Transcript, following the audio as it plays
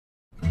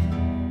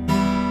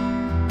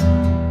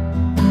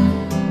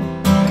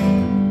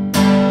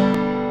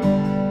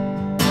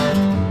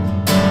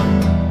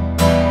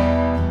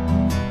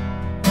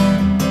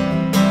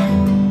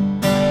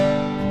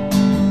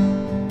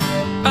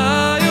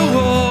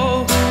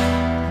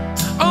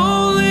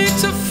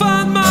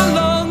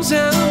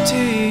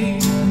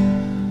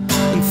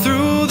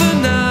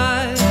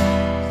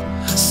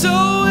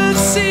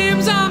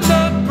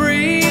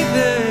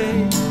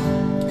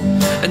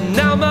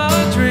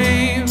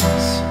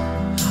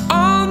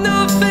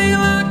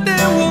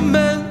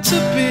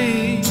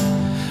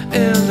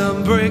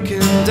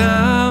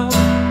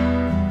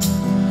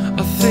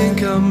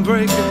I'm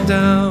breaking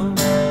down.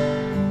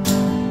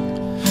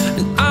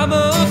 And I'm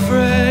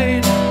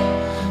afraid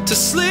to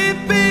sleep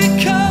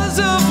because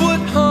of what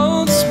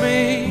haunts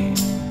me,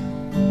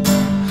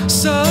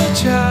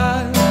 such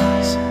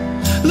as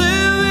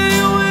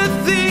living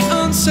with the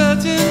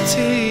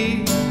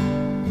uncertainty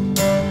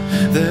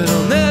that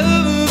I'll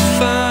never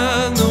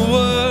find the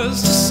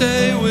words to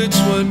say which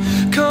would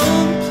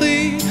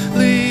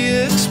completely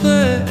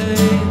explain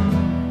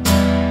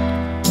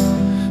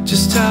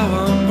just how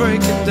I'm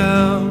breaking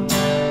down.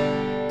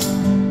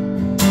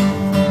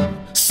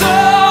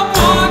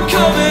 Someone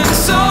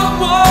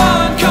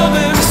come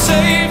and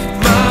save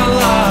my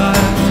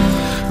life.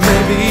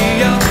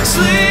 Maybe I'll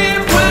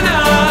sleep when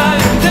I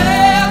am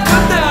dead,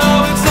 but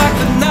now it's like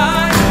the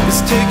night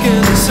is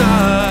taking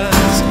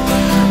sides.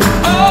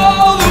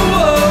 All the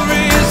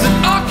worries that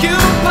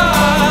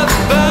occupy the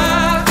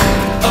back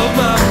of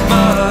my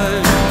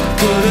mind,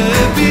 could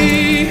it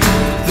be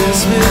this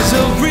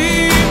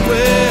misery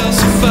will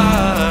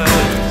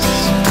suffice?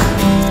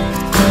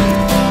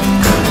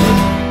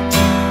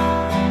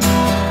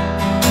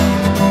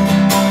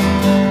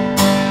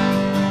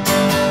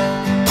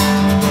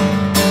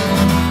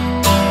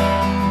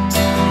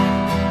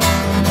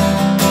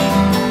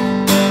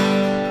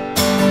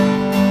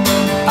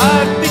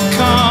 I've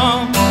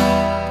become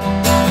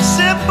a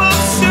simple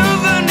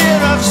souvenir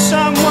of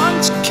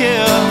someone's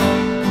kill.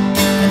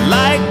 And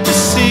like the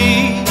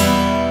sea,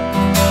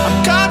 I'm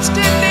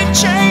constantly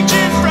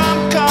changing from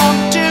calm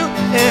to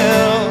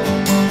ill.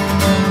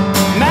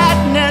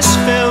 Madness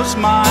fills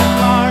my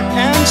heart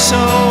and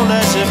soul,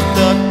 as if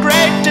the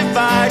great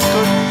divide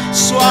could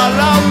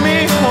swallow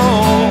me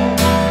whole.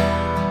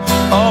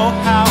 Oh,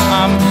 how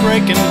I'm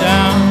breaking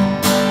down.